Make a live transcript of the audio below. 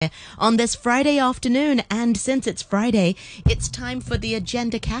on this Friday afternoon. And since it's Friday, it's time for the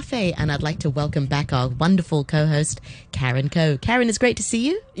Agenda Cafe. And I'd like to welcome back our wonderful co-host, Karen Coe. Karen, it's great to see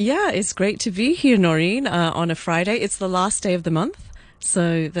you. Yeah, it's great to be here, Noreen, on a Friday. It's the last day of the month.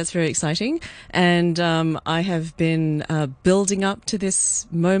 So that's very exciting. And I have been building up to this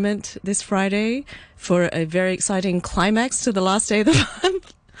moment this Friday for a very exciting climax to the last day of the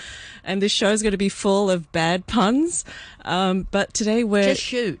month. And this show is going to be full of bad puns. But today we're... Just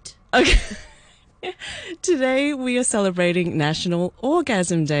shoot. Okay. Today we are celebrating National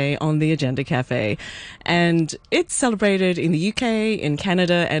Orgasm Day on the Agenda Cafe. And it's celebrated in the UK, in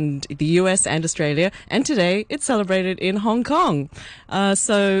Canada, and the US and Australia. And today it's celebrated in Hong Kong.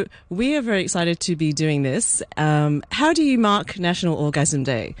 So we are very excited to be doing this. How do you mark National Orgasm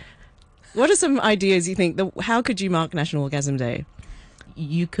Day? What are some ideas you think? How could you mark National Orgasm Day?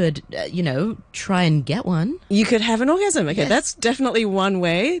 You could, try and get one. You could have an orgasm. Okay, Yes. That's definitely one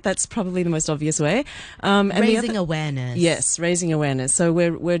way. That's probably the most obvious way. And Raising awareness. Yes, raising awareness. So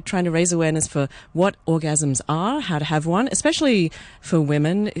we're trying to raise awareness for what orgasms are, how to have one, especially for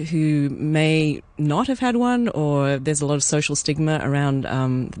women who may not have had one, or there's a lot of social stigma around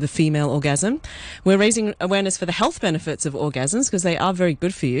the female orgasm. We're raising awareness for the health benefits of orgasms because they are very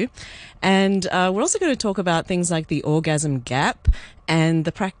good for you. And we're also going to talk about things like the orgasm gap and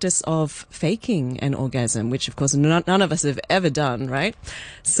the practice of faking an orgasm, which of course none of us have ever done, right?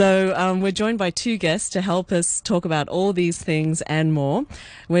 So we're joined by two guests to help us talk about all these things and more.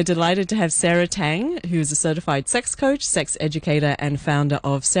 We're delighted to have Sara Tang, who's a certified sex coach, sex educator, and founder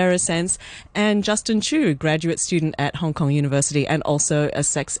of Sara Sense, and Justin Chu, graduate student at Hong Kong University and also a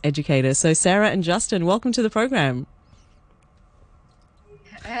sex educator. So Sara and Justin, welcome to the program.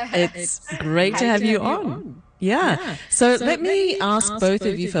 It's great to have you on. Yeah. So let me ask both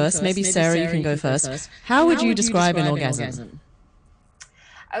of you first. Maybe Sara, you can go first. How would you describe an orgasm?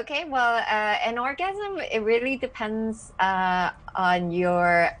 Okay, well, an orgasm, it really depends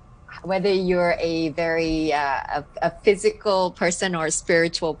on whether you're a very a physical person or a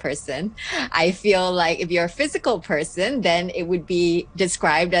spiritual person. I feel like if you're a physical person, then it would be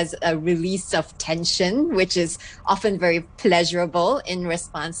described as a release of tension, which is often very pleasurable in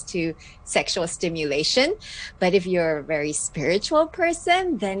response to sexual stimulation. But if you're a very spiritual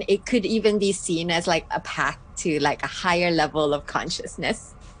person, then it could even be seen as like a path to like a higher level of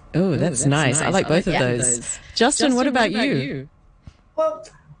consciousness. Oh, that's nice. I like both of those. Justin, what about you? Well,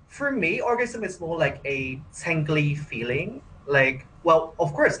 for me, orgasm is more like a tingly feeling. Like, well,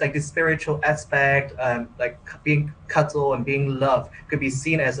 of course, like the spiritual aspect, like being cuddled and being loved could be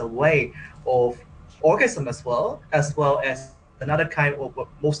seen as a way of orgasm as well as another kind of what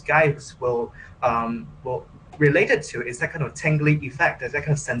most guys will relate it to is that kind of tingly effect, that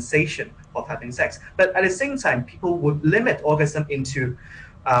kind of sensation of having sex. But at the same time, people would limit orgasm into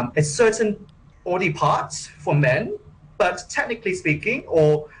a certain body parts for men, but technically speaking,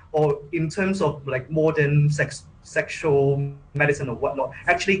 or in terms of like modern sexual medicine or whatnot,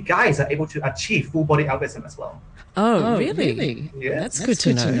 actually guys are able to achieve full body orgasm as well. Oh, really? Yeah. That's good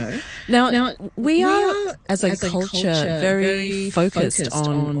to know. Now, we are, as a culture, very focused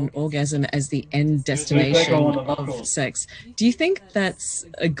on orgasm as the end destination of sex. Do you think that's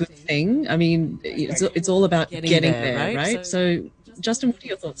a good thing? I mean, it's all about getting there, right? So, Justin, what are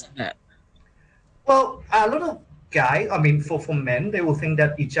your thoughts on that? Well, a lot of guys, I mean, for men, they will think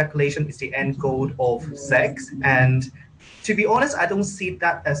that ejaculation is the end goal of sex. And to be honest, I don't see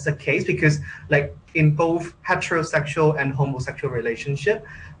that as the case because, like, in both heterosexual and homosexual relationship,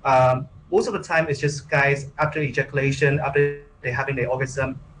 most of the time it's just guys after ejaculation, after they're having their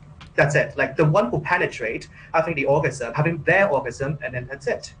orgasm, that's it. Like the one who penetrate having the orgasm, having their orgasm, and then that's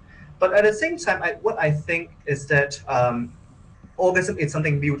it. But at the same time, what I think is that orgasm is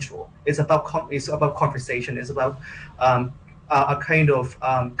something mutual. It's about conversation. It's about a kind of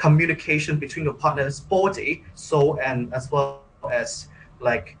communication between your partner's body, soul, and as well as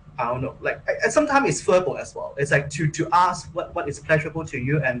like I don't know, like sometimes it's verbal as well. It's like to ask what is pleasurable to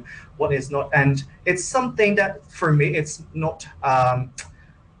you and what is not, and it's something that for me it's not. I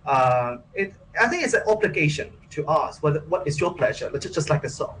think it's an obligation to ask what is your pleasure. Just like the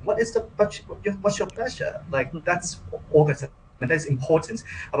song, what's your pleasure? Like that's orgasm. And that's important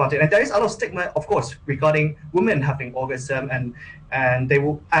about it. And there is a lot of stigma, of course, regarding women having orgasm, and they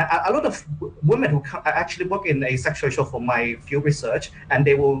will a lot of women who actually work in a sexual show for my field research, and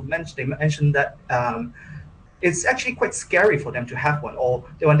they mention that it's actually quite scary for them to have one, or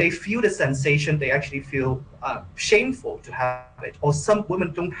when they feel the sensation, they actually feel shameful to have it. Or some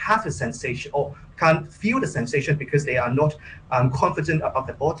women don't have the sensation or can't feel the sensation because they are not confident about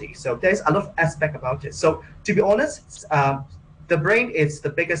their body. So there's a lot of aspect about it. So to be honest, the brain is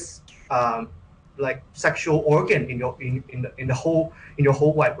the biggest like sexual organ in your in the whole in your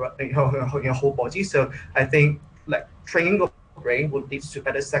whole in your whole body. So I think like training your brain will lead to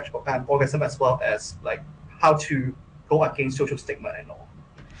better sexual orgasm, as well as like how to go against social stigma and all.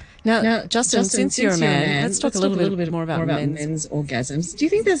 Now, Justin, since you're a man, let's talk a little bit more about men's orgasms. Do you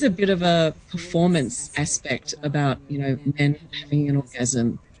think there's a bit of a performance aspect about, men having an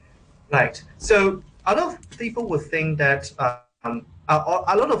orgasm? Right. So a lot of people would think that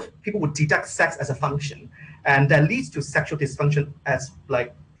a lot of people would deduct sex as a function, and that leads to sexual dysfunction as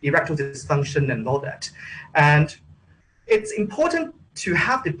like erectile dysfunction and all that. And it's important to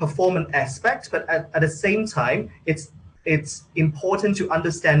have the performance aspect, but at the same time, it's important to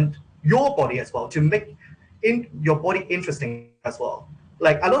understand your body as well, to make your body interesting as well.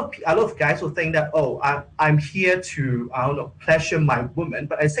 Like a lot of guys will think that, oh, I'm here to, I don't know, pleasure my woman,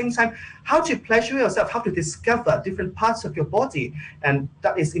 but at the same time, how to pleasure yourself, how to discover different parts of your body, and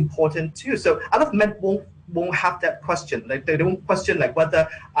that is important too. So a lot of men won't have that question. Like they don't question like whether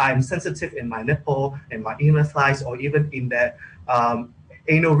I'm sensitive in my nipple, in my inner thighs, or even in the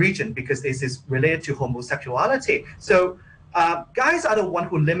anal region, because this is related to homosexuality. So guys are the one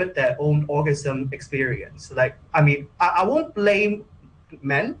who limit their own orgasm experience. Like, I mean, I won't blame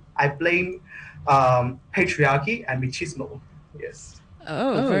men. I blame patriarchy and machismo. Yes.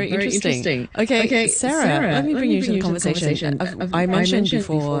 Oh, very interesting. Okay, Sarah, let me bring you to the conversation. I mentioned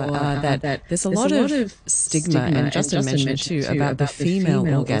before that there's a lot of stigma, and Justin mentioned too, about the female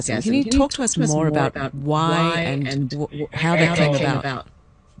orgasm. Can you talk to us more about why and how that came about?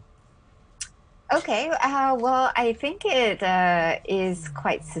 Okay, well, I think it is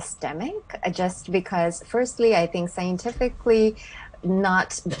quite systemic, just because, firstly, I think scientifically,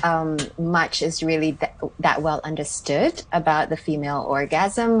 not much is really that well understood about the female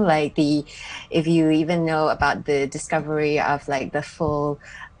orgasm. Like if you even know about the discovery of like the full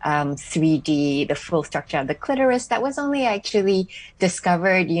 3D, the full structure of the clitoris, that was only actually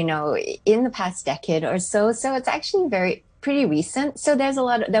discovered, in the past decade or so. So it's actually pretty recent. So there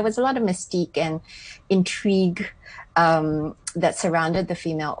was a lot of mystique and intrigue that surrounded the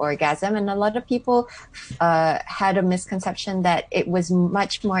female orgasm, and a lot of people had a misconception that it was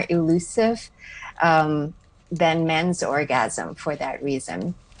much more elusive than men's orgasm for that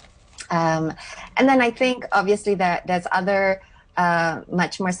reason. And then I think obviously that there's other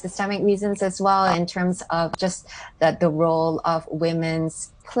much more systemic reasons as well, in terms of just the role of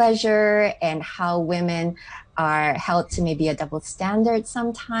women's pleasure and how women are held to maybe a double standard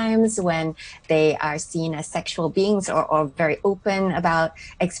sometimes when they are seen as sexual beings, or very open about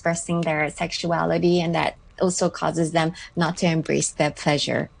expressing their sexuality, and that also causes them not to embrace their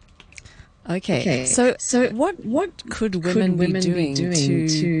pleasure. Okay. So what could women be doing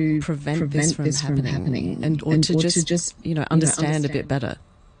to prevent this from happening, or to just understand a bit better?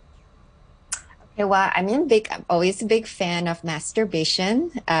 Okay, well, I'm always a big fan of masturbation,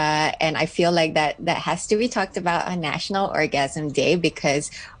 and I feel like that has to be talked about on National Orgasm Day,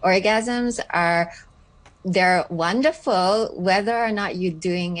 because orgasms they're wonderful, whether or not you're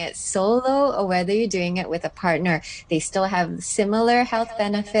doing it solo or whether you're doing it with a partner. They still have similar health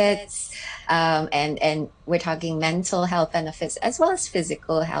benefits, and we're talking mental health benefits as well as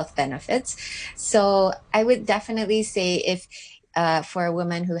physical health benefits. So I would definitely say, if for a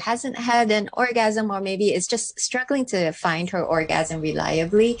woman who hasn't had an orgasm, or maybe is just struggling to find her orgasm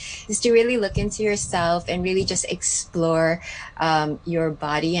reliably, is to really look into yourself and really just explore your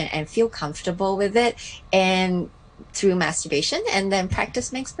body and feel comfortable with it, and through masturbation, and then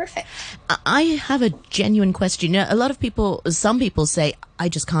practice makes perfect. I have a genuine question. Some people say, I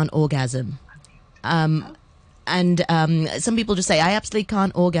just can't orgasm. And some people just say, I absolutely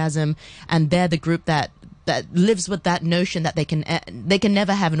can't orgasm, and they're the group that lives with that notion that they can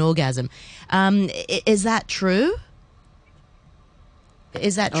never have an orgasm. Is that true?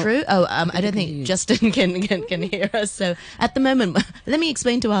 Is that true? I don't think Justin can hear us. So at the moment, let me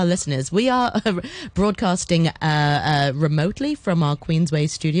explain to our listeners. We are broadcasting remotely from our Queensway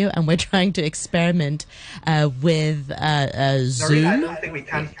studio, and we're trying to experiment with Zoom. I don't think we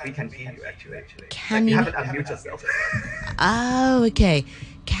can hear you actually. Can you you? haven't unmuted yourself. Oh, okay.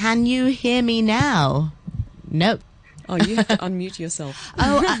 Can you hear me now? Nope. Oh, you have to unmute yourself.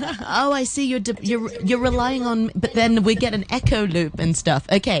 I see. You're relying on, but then we get an echo loop and stuff.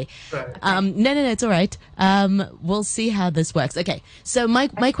 Okay. No, it's all right. We'll see how this works. Okay. So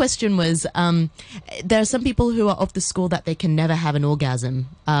my question was, there are some people who are of the school that they can never have an orgasm.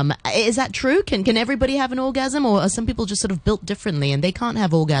 Is that true? Can everybody have an orgasm, or are some people just sort of built differently and they can't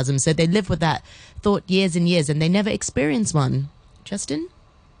have orgasms, so they live with that thought years and years and they never experience one? Justin?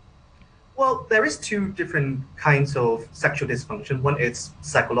 Well, there is two different kinds of sexual dysfunction. One is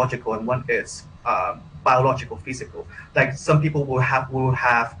psychological, and one is biological, physical. Like some people will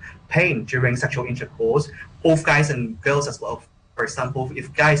have pain during sexual intercourse, both guys and girls as well. For example,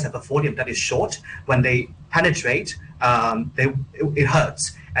 if guys have a volume that is short, when they penetrate, it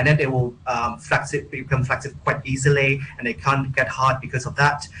hurts, and then they will become flaccid quite easily, and they can't get hard because of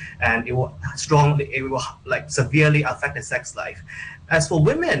that, and it will like severely affect their sex life. As for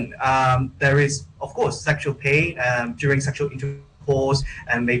women, there is of course sexual pain during sexual intercourse,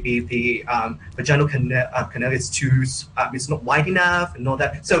 and maybe the vaginal canal is not wide enough and all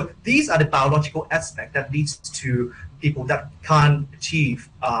that. So these are the biological aspect that leads to people that can't achieve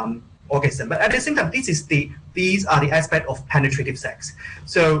orgasm. But at the same time, these are the aspect of penetrative sex.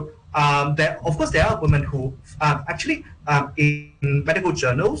 So of course there are women who actually in medical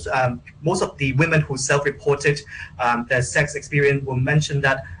journals, most of the women who self-reported their sex experience will mention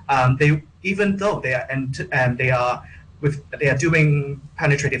that they, even though they are doing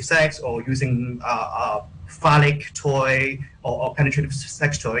penetrative sex or using phallic toy or penetrative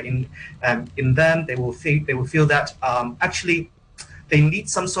sex toy in them, they will feel that actually they need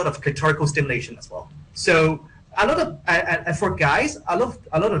some sort of clitorical stimulation as well. So a lot of and for guys, a lot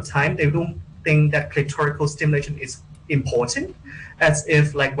of time they don't think that clitorical stimulation is important, as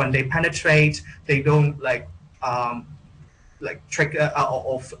if like when they penetrate, they don't trigger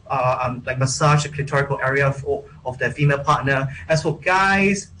like massage the clitorical area of their female partner. As for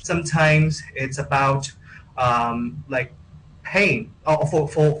guys, sometimes it's about like pain, or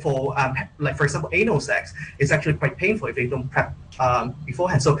for like for example anal sex. It's actually quite painful if they don't prep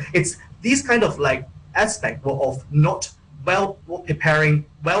beforehand. So it's these kind of like aspect of not preparing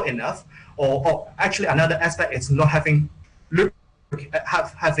well enough, or actually another aspect is not having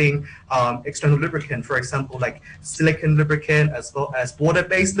external lubricant, for example, like silicone lubricant as well as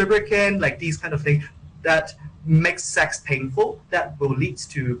water-based lubricant, like these kind of things that makes sex painful, that will lead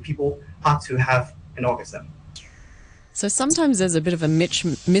to people hard to have an orgasm. So sometimes there's a bit of a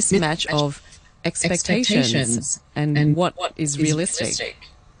mismatch of expectations and what is realistic.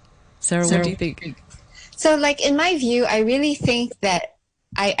 Sarah, what do you think? So, like in my view, I really think that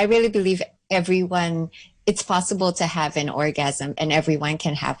I really believe it's possible to have an orgasm, and everyone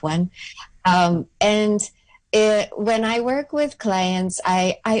can have one. When I work with clients,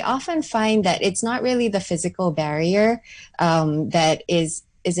 I often find that it's not really the physical barrier that is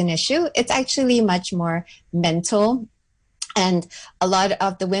an issue. It's actually much more mental. And a lot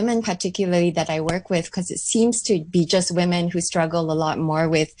of the women, particularly that I work with, because it seems to be just women who struggle a lot more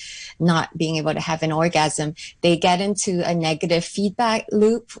with not being able to have an orgasm, they get into a negative feedback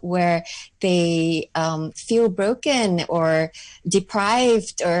loop where they feel broken or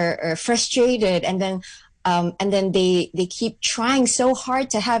deprived or frustrated, and then they keep trying so hard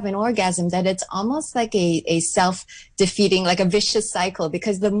to have an orgasm that it's almost like a self-defeating, like a vicious cycle,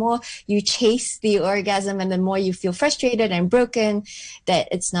 because the more you chase the orgasm and the more you feel frustrated and broken that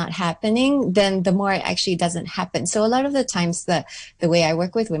it's not happening, then the more it actually doesn't happen. So a lot of the times the way I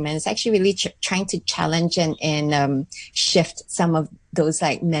work with women is actually really trying to challenge and shift some of those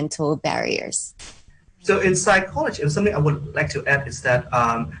like mental barriers. So in psychology, and something I would like to add is that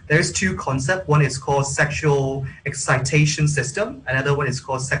there's two concepts. One is called sexual excitation system. Another one is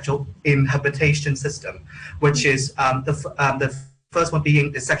called sexual inhibition system, which is the first one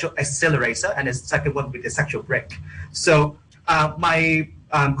being the sexual accelerator, and the second one with the sexual brake. So my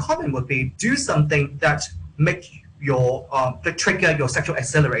comment would be, do something that make trigger your sexual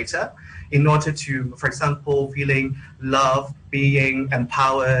accelerator, in order to, for example, feeling love, being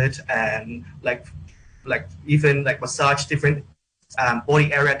empowered, and like even like massage different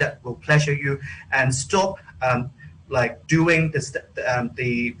body area that will pleasure you, and stop like doing the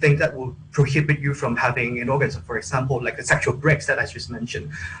thing that will prohibit you from having an orgasm, for example, like the sexual breaks that I just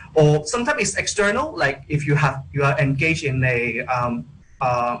mentioned. Or sometimes it's external, like if you are engaged in a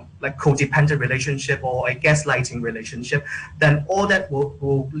like codependent relationship or a gaslighting relationship, then all that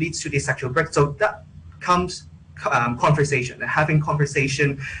will lead to the sexual break. So that comes conversation, and having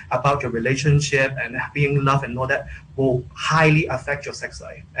conversation about your relationship and being loved and all that will highly affect your sex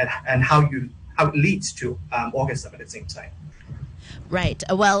life, and how it leads to orgasm at the same time. Right.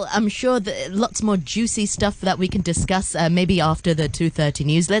 Well, I'm sure that lots more juicy stuff that we can discuss maybe after the 2:30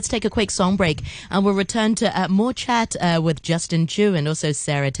 news. Let's take a quick song break, and we'll return to more chat with Justin Chu and also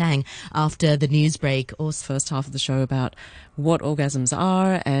Sara Tang after the news break. Also, first half of the show about what orgasms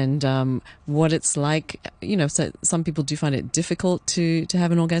are and what it's like. You know, so some people do find it difficult to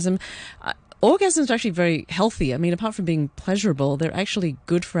have an orgasm. Orgasms are actually very healthy. I mean, apart from being pleasurable, they're actually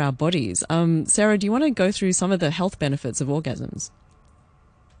good for our bodies. Sarah, do you want to go through some of the health benefits of orgasms?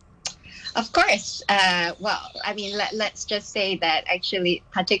 Of course. Well, I mean, let's just say that actually,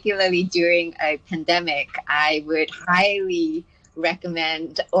 particularly during a pandemic, I would highly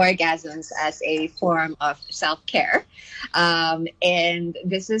recommend orgasms as a form of self-care. And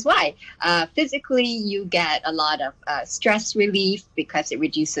this is why. Physically, you get a lot of stress relief because it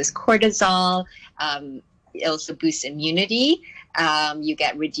reduces cortisol. It also boosts immunity. You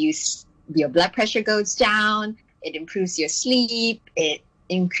get reduced, your blood pressure goes down. It improves your sleep. It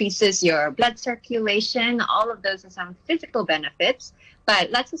increases your blood circulation. All of those are some physical benefits.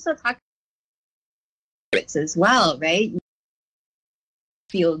 But let's also talk about as well, right?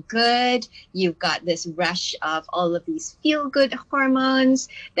 Feel good. You've got this rush of all of these feel good hormones,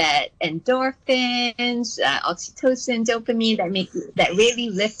 that endorphins, oxytocin, dopamine that really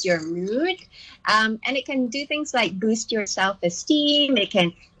lift your mood. And it can do things like boost your self-esteem. It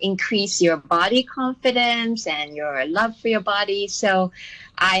can increase your body confidence and your love for your body. So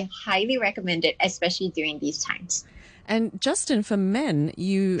I highly recommend it, especially during these times. And Justin, for men,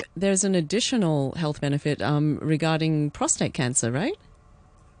 there's an additional health benefit regarding prostate cancer, right?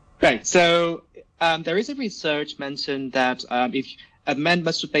 Right. So there is a research mentioned that if a man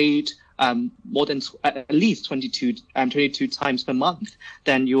masturbate more than at least 22 times per month,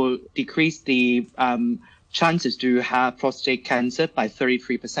 then you will decrease the chances to have prostate cancer by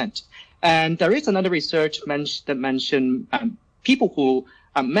 33%. And there is another research that mentioned people who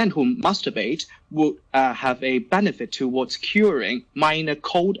men who masturbate would have a benefit towards curing minor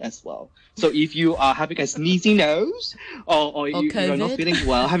cold as well. So if you are having a sneezy nose or you're not feeling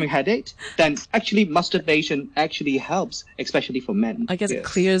well, having a headache, then actually masturbation actually helps, especially for men. I guess it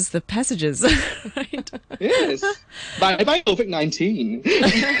clears the passages, right? Yes. By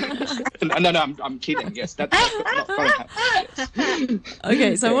COVID-19. No, I'm kidding. Yes, that's not going to happen. Yes.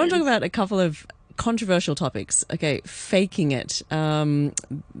 Okay, so I want to talk about a couple of controversial topics. Okay, faking it.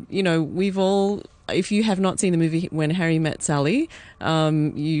 We've all, if you have not seen the movie When Harry Met Sally,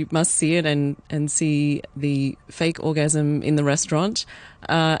 you must see it and see the fake orgasm in the restaurant.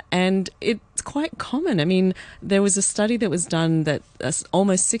 And it's quite common. I mean, there was a study that was done that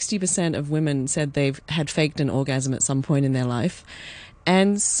almost 60% of women said they've had faked an orgasm at some point in their life.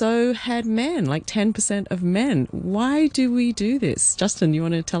 And so had men, like 10% of men. Why do we do this? Justin, you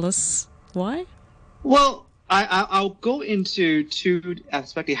want to tell us why? Well, I'll go into two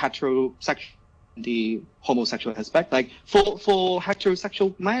aspects, the heterosexual, the homosexual aspect. Like for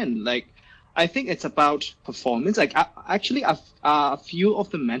heterosexual men, like I think it's about performance. Like actually, a few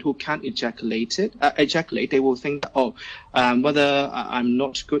of the men who can't ejaculate, they will think, whether I'm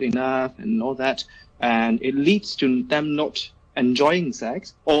not good enough and all that, and it leads to them not enjoying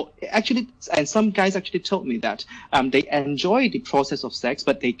sex. Or actually, and some guys actually told me that they enjoy the process of sex,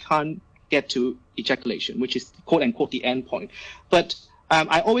 but they can't get to ejaculation, which is quote unquote the end point. But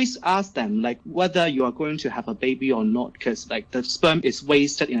I always ask them like whether you are going to have a baby or not, because like the sperm is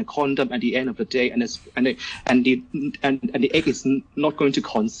wasted in a condom at the end of the day, and the egg is not going to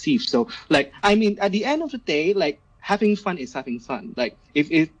conceive. So like I mean, at the end of the day, like having fun is having fun. Like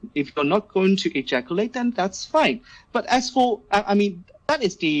if you're not going to ejaculate, then that's fine. But as for I mean, that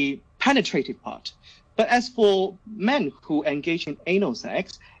is the penetrative part. But as for men who engage in anal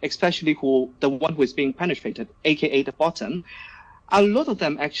sex, especially the one who is being penetrated, aka the bottom, a lot of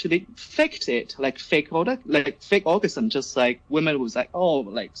them actually faked it, like fake orgasm, just like women was like,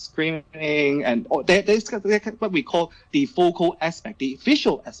 like screaming, and there's what we call the vocal aspect, the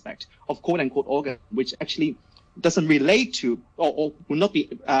visual aspect of quote unquote orgasm, which actually doesn't relate to or will not be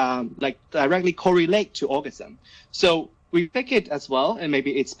like directly correlate to orgasm. So we fake it as well, and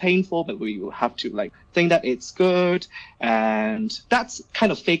maybe it's painful, but we will have to like think that it's good, and that's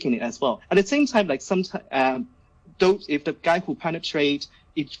kind of faking it as well. At the same time, like sometimes, if the guy who penetrate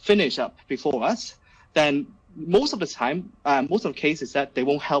it finish up before us, then most of the time, most of the cases that they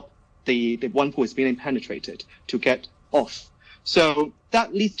won't help the one who is being penetrated to get off. So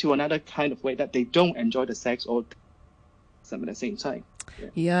that leads to another kind of way that they don't enjoy the sex or some at the same time.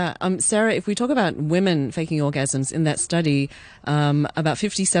 Yeah. Sarah, if we talk about women faking orgasms in that study, about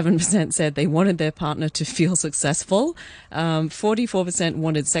 57% said they wanted their partner to feel successful, 44%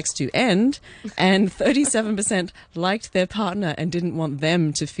 wanted sex to end, and 37% liked their partner and didn't want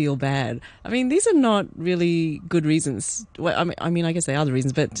them to feel bad. I mean, these are not really good reasons. Well, I mean, I guess they are the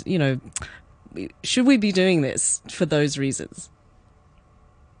reasons, but, should we be doing this for those reasons?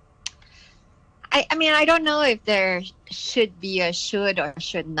 I mean, I don't know if there should be a should or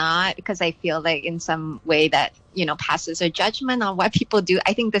should not, because I feel like in some way that, passes a judgment on what people do.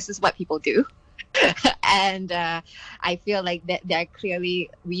 I think this is what people do. And I feel like that there are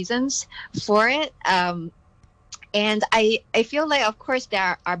clearly reasons for it. And I feel like, of course,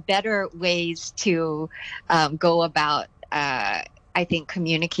 there are better ways to go about, I think,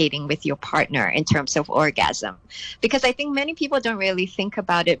 communicating with your partner in terms of orgasm. Because I think many people don't really think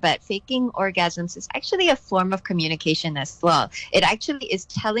about it, but faking orgasms is actually a form of communication as well. It actually is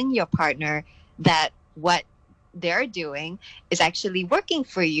telling your partner that what they're doing is actually working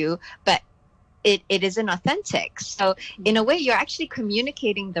for you, but it isn't authentic. So in a way, you're actually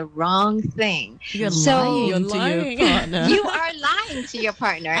communicating the wrong thing. You're So lying to your partner. you are lying to your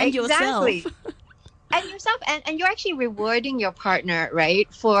partner. And Exactly. yourself. And yourself, and you're actually rewarding your partner, right,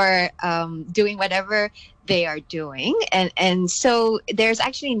 for doing whatever they are doing, and so there's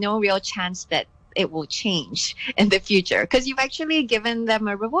actually no real chance that it will change in the future because you've actually given them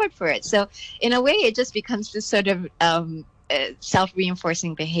a reward for it. So in a way, it just becomes this sort of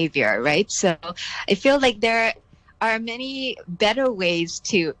self-reinforcing behavior, right? So I feel like there are many better ways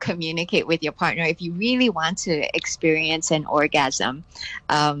to communicate with your partner if you really want to experience an orgasm.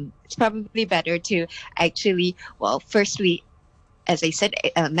 It's probably better to actually, well, firstly, as I said,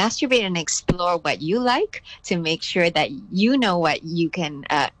 masturbate and explore what you like to make sure that you know what you can,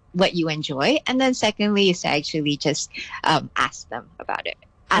 what you enjoy. And then secondly is to actually just ask them about it.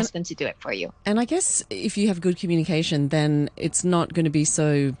 Ask them to do it for you. And I guess if you have good communication, then it's not going to be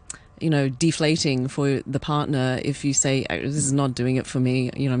so, deflating for the partner if you say, this is not doing it for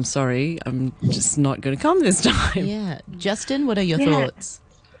me. I'm sorry. I'm just not going to come this time. Yeah. Justin, what are your thoughts?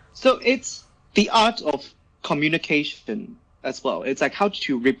 So it's the art of communication as well. It's like how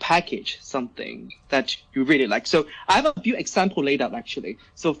to repackage something that you really like. So I have a few examples laid out actually.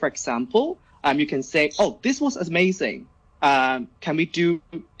 So for example, you can say, oh, this was amazing. Can we do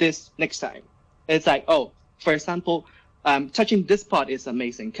this next time? It's like, oh, for example, touching this part is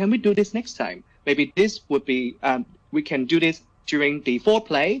amazing. Can we do this next time? Maybe this would be, we can do this during the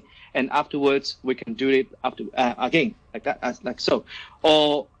foreplay, and afterwards we can do it after again, like that, like so.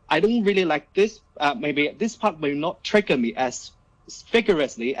 Or I don't really like this. Maybe this part will not trigger me as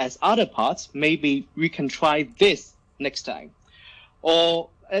vigorously as other parts. Maybe we can try this next time. Or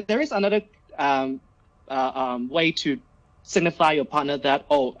there is another way to signify your partner that,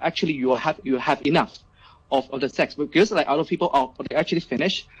 oh, actually you have enough of the sex, because like other people they actually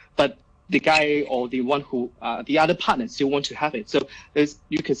finish, but the guy or the one who the other partner still want to have it. So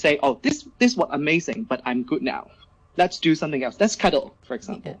you could say, oh, this was amazing, but I'm good now. Let's do something else. Let's cuddle, for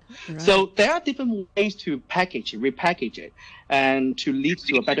example. Yeah, right. So there are different ways to package it, repackage it, and to lead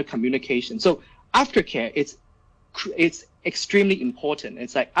to a better communication. So aftercare, it's extremely important.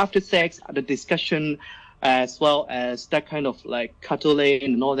 It's like after sex, the discussion, as well as that kind of like cuddling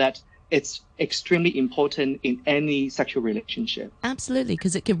and all that. It's extremely important in any sexual relationship. Absolutely,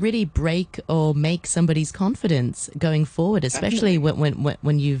 because it could really break or make somebody's confidence going forward, especially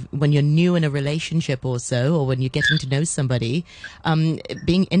when you're new in a relationship or so, or when you're getting to know somebody.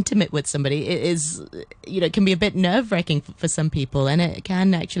 Being intimate with somebody is, it can be a bit nerve-wracking for some people, and it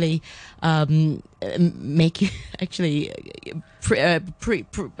can actually make you actually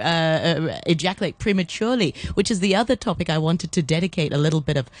ejaculate prematurely, which is the other topic I wanted to dedicate a little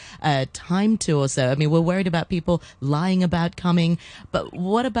bit of time to also. I mean, we're worried about people lying about coming, but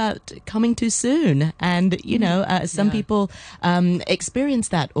what about coming too soon? And, some people experience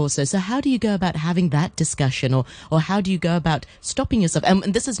that also. So how do you go about having that discussion, or how do you go about stopping yourself? And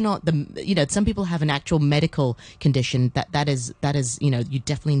this is not some people have an actual medical condition that is, you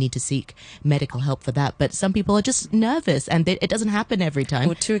definitely need to seek medical help for that. But some people are just nervous, and it doesn't happen every time.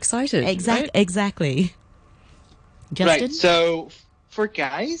 Or too excited. Right? Exactly. Justin? Right. So for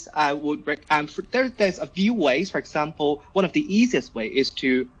guys, I would there's a few ways. For example, one of the easiest way is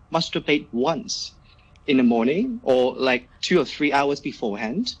to masturbate once in the morning, or like 2 or 3 hours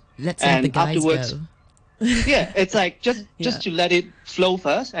beforehand. Let's have the guys afterwards, go. Yeah, it's like just to let it flow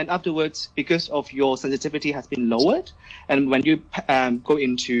first, and afterwards, because of your sensitivity has been lowered, and when you go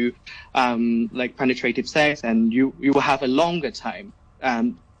into like penetrative sex, and you will have a longer time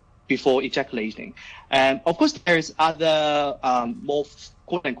before ejaculating. And of course, there's other more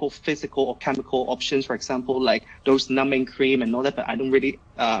quote unquote physical or chemical options, for example, like those numbing cream and all that. But I don't really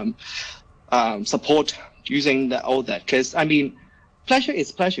support using all that, because I mean, pleasure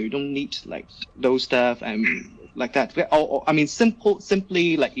is pleasure. You don't need like those stuff and like that. Or I mean,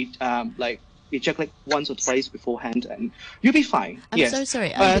 simply like ejaculate once or twice beforehand, and you'll be fine. I'm so sorry.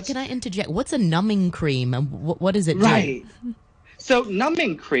 Can I interject? What's a numbing cream, and what does it do? Right. So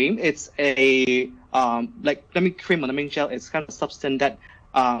numbing cream, it's a like numbing cream or numbing gel. It's kind of a substance that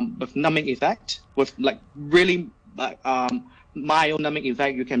with numbing effect, with like really mild numbing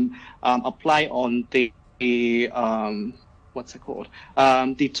effect, you can apply on the what's it called?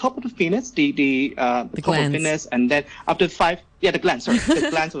 The top of the penis, the top of the glands. penis, and then after the glands, sorry, the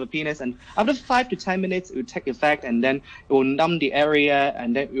glands of the penis, and after 5 to 10 minutes, it will take effect, and then it will numb the area,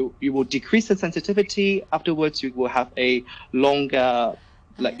 and then you will decrease the sensitivity. Afterwards, you will have a longer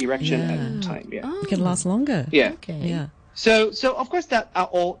erection and time. Yeah. It can last longer. Yeah. Okay. Yeah. So of course that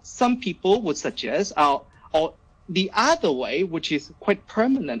or some people would suggest or the other way, which is quite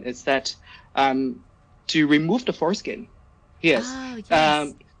permanent, is that to remove the foreskin. Yes. Oh,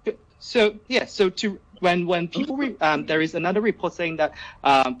 yes. So to when people there is another report saying that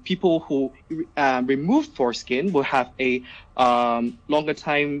people who remove foreskin will have a longer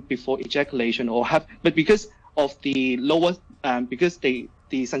time before ejaculation but because of the lower because the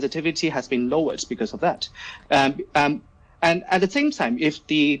sensitivity has been lowered because of that. And at the same time, if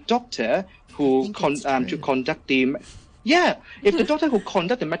the doctor who to conduct the if the doctor who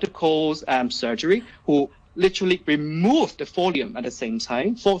conduct the medical surgery who literally remove the folium at the same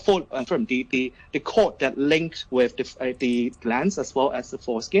time from the cord that linked with the glands as well as the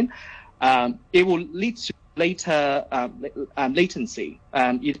foreskin, it will lead to later latency,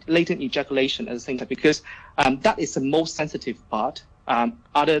 latent ejaculation at the same time, because that is the most sensitive part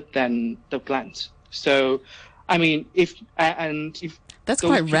other than the gland. So, I mean, if That's those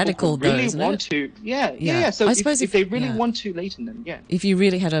quite people radical, who really though, isn't want it? to, Yeah. So I suppose if they really want to laten them, If you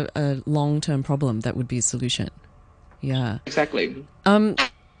really had a long-term problem, that would be a solution. Yeah. exactly. I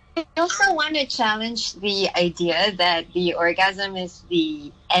also want to challenge the idea that the orgasm is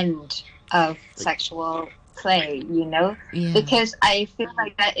the end of sexual play, Yeah. because I feel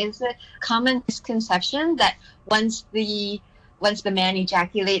like that is a common misconception that once the man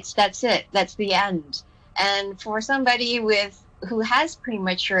ejaculates, that's it, that's the end. And for somebody who has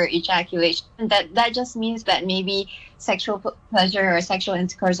premature ejaculation, that just means that maybe sexual pleasure or sexual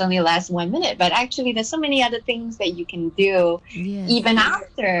intercourse only lasts 1 minute. But actually, there's so many other things that you can do Yes. even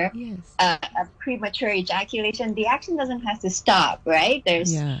after Yes. a premature ejaculation. The action doesn't have to stop, right?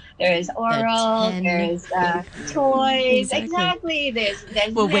 There's oral, 10. there's toys, Exactly. There's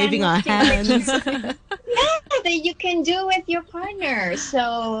We're waving our hands. that you can do with your partner.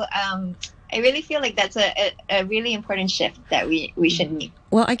 So I really feel like that's a really important shift that we should make.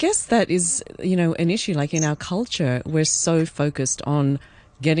 Well, I guess that is, an issue. Like in our culture, we're so focused on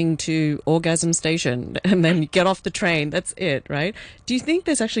getting to orgasm station and then get off the train. That's it, right? Do you think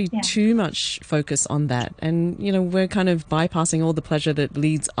there's actually too much focus on that? And, we're kind of bypassing all the pleasure that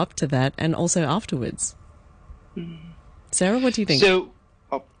leads up to that and also afterwards. Sarah, what do you think? So,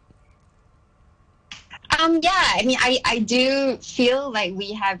 I mean, I do feel like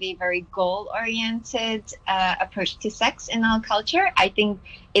we have a very goal-oriented approach to sex in our culture. I think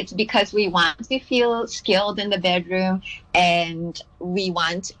it's because we want to feel skilled in the bedroom, and we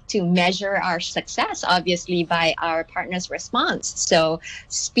want to measure our success, obviously, by our partner's response. So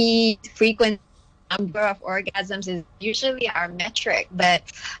speed, frequency, number of orgasms is usually our metric. But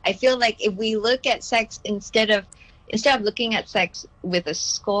I feel like if we look at sex instead of looking at sex with a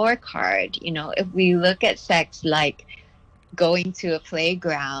scorecard, if we look at sex like going to a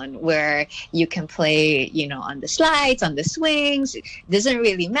playground where you can play, on the slides, on the swings, it doesn't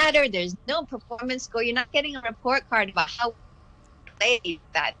really matter. There's no performance score. You're not getting a report card about how you played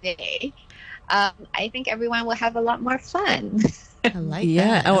that day. I think everyone will have a lot more fun. I like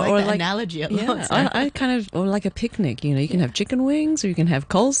that. I like that analogy a lot. I kind of, or like a picnic, you can have chicken wings, or you can have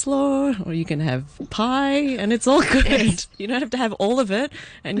coleslaw, or you can have pie, and it's all good. You don't have to have all of it,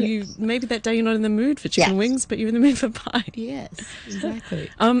 and maybe that day you're not in the mood for chicken wings, but you're in the mood for pie. Yes, exactly.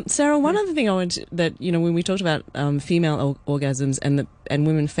 Sarah, one other thing I want that, when we talked about female orgasms and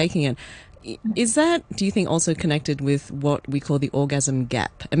women faking it, is that, do you think, also connected with what we call the orgasm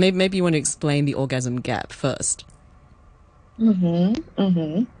gap? And maybe you want to explain the orgasm gap first. Okay,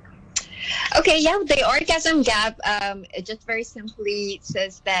 the orgasm gap, it just very simply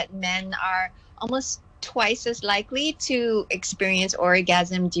says that men are almost twice as likely to experience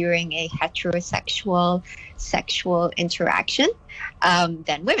orgasm during a heterosexual sexual interaction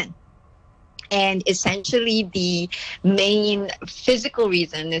than women. And essentially, the main physical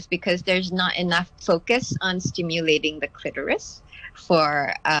reason is because there's not enough focus on stimulating the clitoris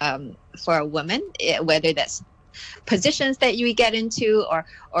for a woman, whether that's positions that you get into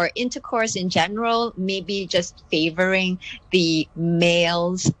or intercourse in general, maybe just favoring the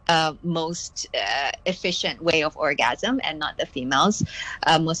male's most efficient way of orgasm and not the female's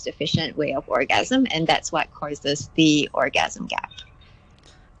most efficient way of orgasm. And that's what causes the orgasm gap.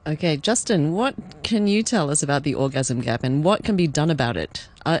 Okay, Justin, what can you tell us about the orgasm gap and what can be done about it?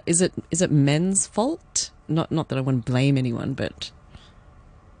 Is it men's fault? Not that I want to blame anyone, but...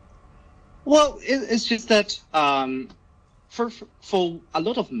 Well, it's just that for a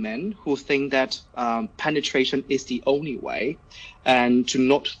lot of men who think that penetration is the only way, and to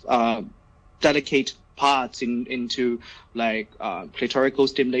not dedicate parts into like clitoral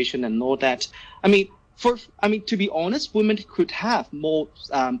stimulation and all that. To be honest, women could have more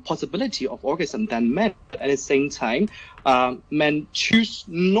possibility of orgasm than men. At the same time, men choose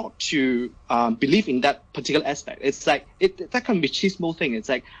not to believe in that particular aspect. It's like that can be chismo thing. It's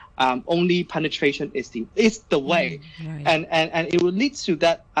like only penetration is the way, right. and it will lead to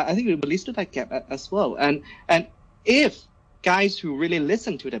that. I think it will lead to that gap as well. And if guys who really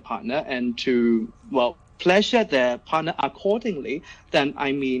listen to their partner and to pleasure their partner accordingly, then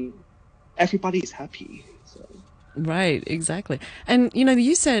everybody is happy. So. Right, exactly. And,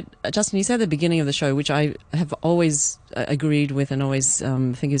 you said, Justin, at the beginning of the show, which I have always agreed with and always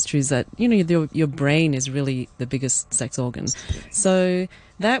think is true, is that, your brain is really the biggest sex organ. So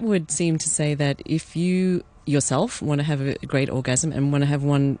that would seem to say that if you yourself want to have a great orgasm and want to have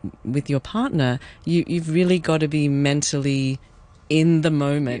one with your partner, you've really got to be mentally in the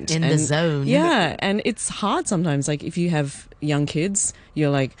moment. In the zone. Yeah, and it's hard sometimes. Like if you have young kids, you're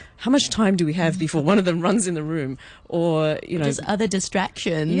like, how much time do we have before one of them runs in the room? Or, just other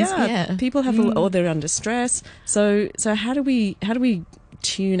distractions. Yeah. People have or they're under stress. So how do we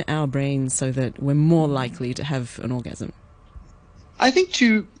tune our brains so that we're more likely to have an orgasm? I think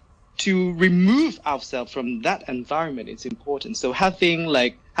to remove ourselves from that environment is important. So having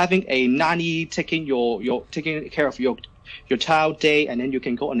a nanny taking care of your child day, and then you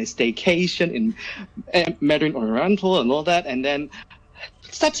can go on a staycation in Mandarin Oriental and all that, and then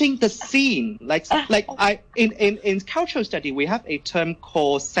setting the scene. In cultural study, we have a term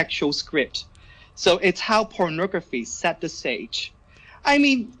called sexual script. So it's how pornography set the stage.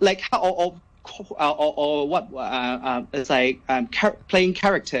 Playing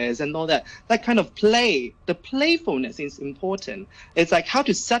characters and all that. That kind of play, the playfulness is important. It's like how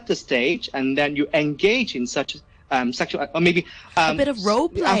to set the stage, and then you engage in such sexual, or maybe a bit of role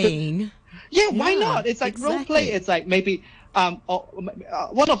playing. Why not? It's like role play. It's like maybe one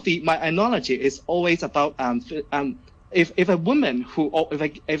of my analogy is always about if a woman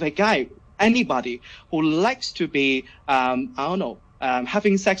if a guy, anybody who likes to be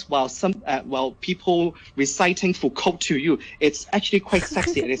having sex while people reciting Foucault to you, it's actually quite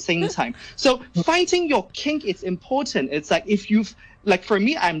sexy at the same time. So finding your kink is important. It's like for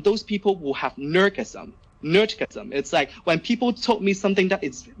me, I'm those people who have nerdgasm. It's like when people told me something that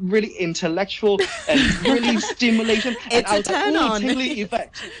is really intellectual and really stimulation, and I was like, tingly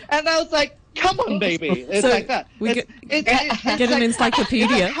effect. And I was like, come on, baby. It's like that. Get an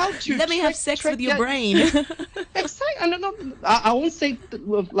encyclopedia. Let me have sex with your brain. Exactly. I won't say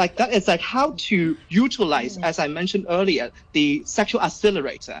like that. It's like how to utilize, as I mentioned earlier, the sexual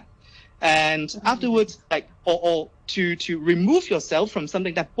accelerator. And afterwards, or to remove yourself from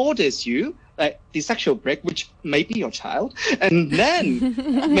something that bothers you, like the sexual break, which may be your child, and then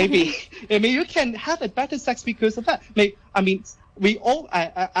maybe you can have a better sex because of that. We all.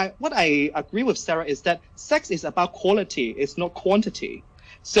 What I agree with Sarah is that sex is about quality, it's not quantity.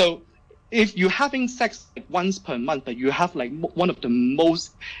 So if you're having sex once per month, but you have one of the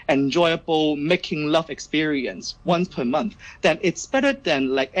most enjoyable making love experience once per month, then it's better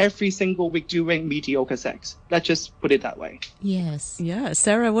than every single week doing mediocre sex. Let's just put it that way. Yes. Yeah.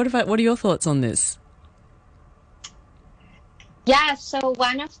 Sarah, what are your thoughts on this? Yeah, so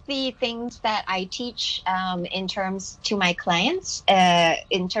one of the things that I teach in terms to my clients,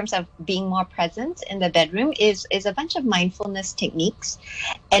 in terms of being more present in the bedroom, is a bunch of mindfulness techniques.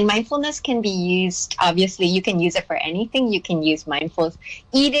 And mindfulness can be used, obviously, you can use it for anything. You can use mindful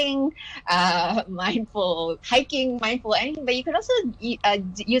eating, mindful hiking, mindful anything, but you can also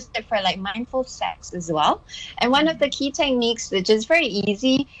use it for mindful sex as well. And one of the key techniques, which is very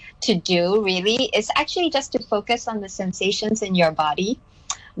easy to do really, is actually just to focus on the sensations in your body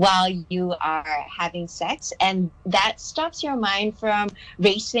while you are having sex, and that stops your mind from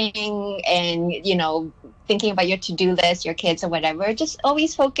racing and thinking about your to-do list, your kids or whatever. Just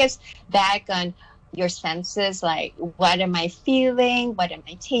always focus back on your senses, like what am I feeling, what am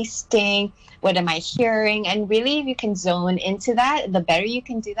I tasting, what am I hearing, and really if you can zone into that, the better you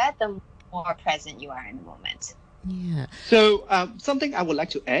can do that, the more present you are in the moment. Yeah. So something I would like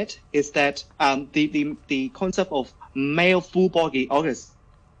to add is that the concept of male full body orgasm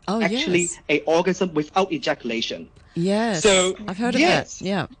actually a orgasm without ejaculation. Yes. So I've heard of that.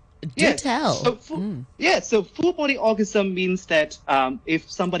 Yeah. Do tell. So full body orgasm means that if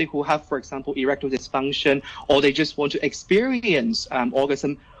somebody who have, for example, erectile dysfunction, or they just want to experience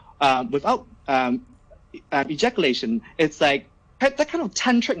orgasm without ejaculation, it's like that kind of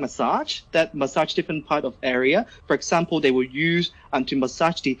tantric massage that massage different part of area. For example, they will use to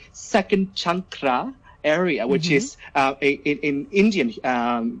massage the second chakra area, which is in Indian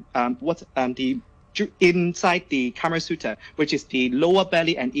inside the Kama Sutra, which is the lower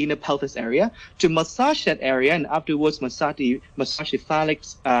belly and inner pelvis area, to massage that area, and afterwards massage the phallic.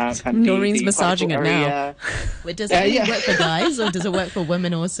 Noreen's massaging it now. Wait, does it only work for guys, or does it work for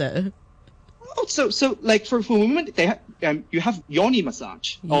women also? Oh, so like for women, they you have yoni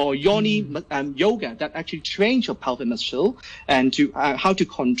massage or yoni yoga that actually trains your pelvic muscle and to how to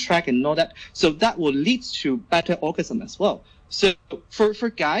contract and all that. So that will lead to better orgasm as well. So for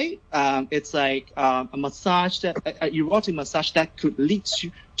guy, it's like a massage that erotic massage that could lead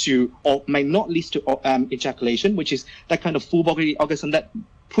to or may not lead to ejaculation, which is that kind of full body orgasm that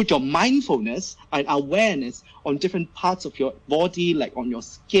put your mindfulness and awareness on different parts of your body, like on your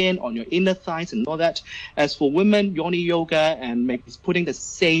skin, on your inner thighs and all that. As for women, yoni yoga and maybe putting the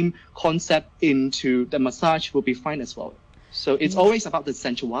same concept into the massage will be fine as well. So it's always about the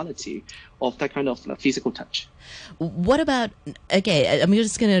sensuality of that kind of physical touch. What about, okay, I'm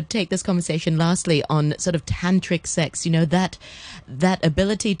just going to take this conversation lastly on sort of tantric sex, you know, that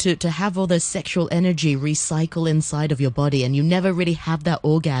ability to have all this sexual energy recycle inside of your body, and you never really have that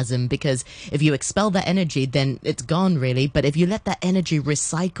orgasm, because if you expel that energy, then it's gone really. But if you let that energy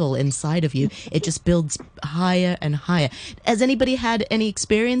recycle inside of you, it just builds higher and higher. Has anybody had any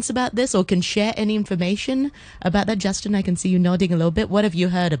experience about this, or can share any information about that? Justin, I can see you nodding a little bit. What have you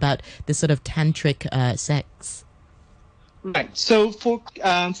heard about this sort of tantric sex? Right. So for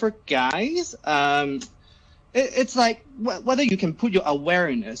guys, it's like whether you can put your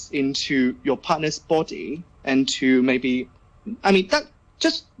awareness into your partner's body and to maybe, I mean, that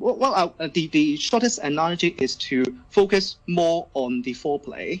just the shortest analogy is to focus more on the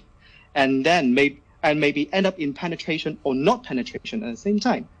foreplay, and then maybe end up in penetration or not penetration at the same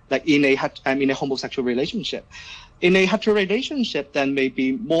time, like in a homosexual relationship. In a hetero relationship, then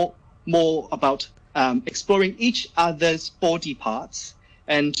maybe more about exploring each other's body parts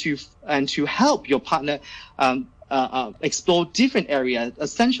and to help your partner explore different areas,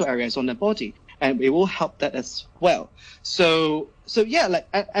 essential areas on the body, and it will help that as well. So yeah, like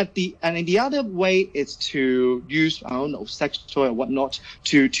and the other way is to use, I don't know, sex toy or whatnot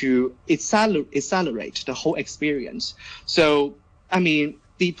to accelerate the whole experience. So I mean,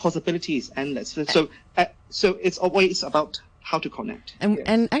 the possibility is endless. So it's always about how to connect.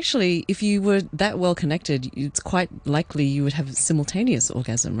 And actually, if you were that well connected, it's quite likely you would have a simultaneous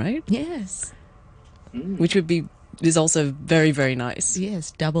orgasm, right? Yes. Which is also very, very nice.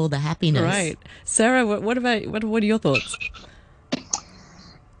 Yes, double the happiness. Right. Sarah, what are your thoughts?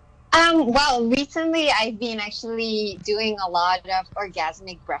 Well, recently I've been actually doing a lot of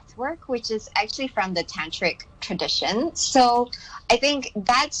orgasmic breath work, which is actually from the tantric tradition. So I think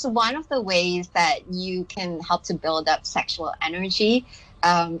that's one of the ways that you can help to build up sexual energy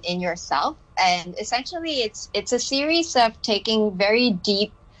in yourself. And essentially it's a series of taking very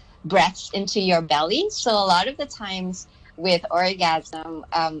deep breaths into your belly. So a lot of the times with orgasm,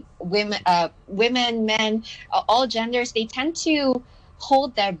 women, men, all genders, they tend to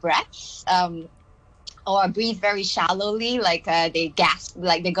hold their breaths or breathe very shallowly, like they gasp,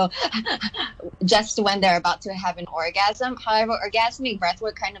 like they go just when they're about to have an orgasm. However, orgasmic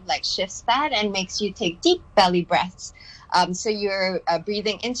breathwork kind of like shifts that and makes you take deep belly breaths. So you're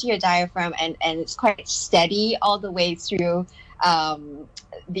breathing into your diaphragm, and it's quite steady all the way through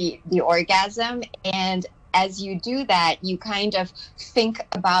the orgasm. And as you do that, you kind of think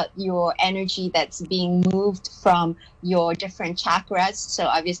about your energy that's being moved from your different chakras. So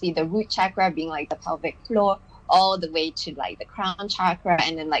obviously the root chakra being like the pelvic floor, all the way to like the crown chakra,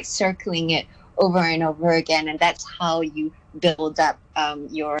 and then like circling it over and over again. And that's how you build up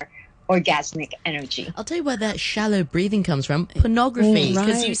your orgasmic energy. I'll tell you where that shallow breathing comes from. Pornography,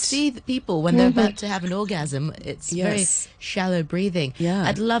 because you see the people when they're about to have an orgasm, it's very shallow breathing. Yeah.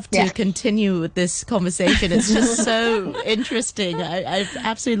 I'd love to continue with this conversation. It's just so interesting. I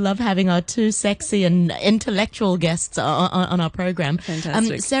absolutely love having our two sexy and intellectual guests on our program.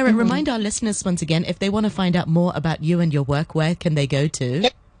 Fantastic. Sarah, remind our listeners once again, if they want to find out more about you and your work, where can they go to?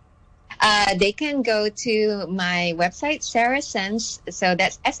 They can go to my website, Sara Sense. So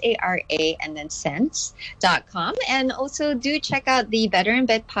that's SARA and then sense.com. And also do check out the Better in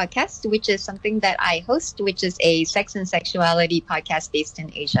Bed podcast, which is something that I host, which is a sex and sexuality podcast based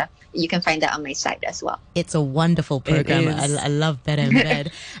in Asia. You can find that on my site as well. It's a wonderful program. I love Better in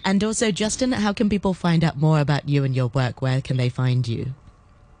Bed. And also, Justin, how can people find out more about you and your work? Where can they find you?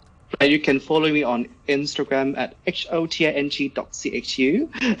 You can follow me on Instagram at hoting.chu.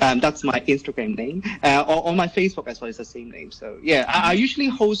 That's my Instagram name. Or on my Facebook as well is the same name. So yeah, I usually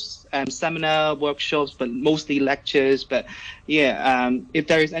host seminar, workshops, but mostly lectures. But yeah, if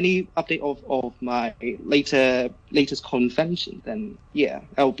there is any update of my latest convention, then yeah,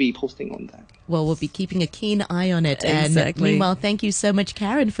 I'll be posting on that. Well, we'll be keeping a keen eye on it. Exactly. And meanwhile, thank you so much,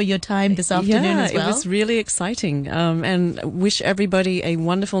 Karen, for your time this afternoon as well. It was really exciting. And wish everybody a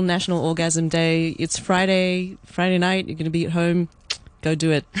wonderful National Orgasm Day. It's Friday night. You're going to be at home. Go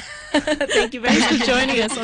do it. Thank you very much for joining us.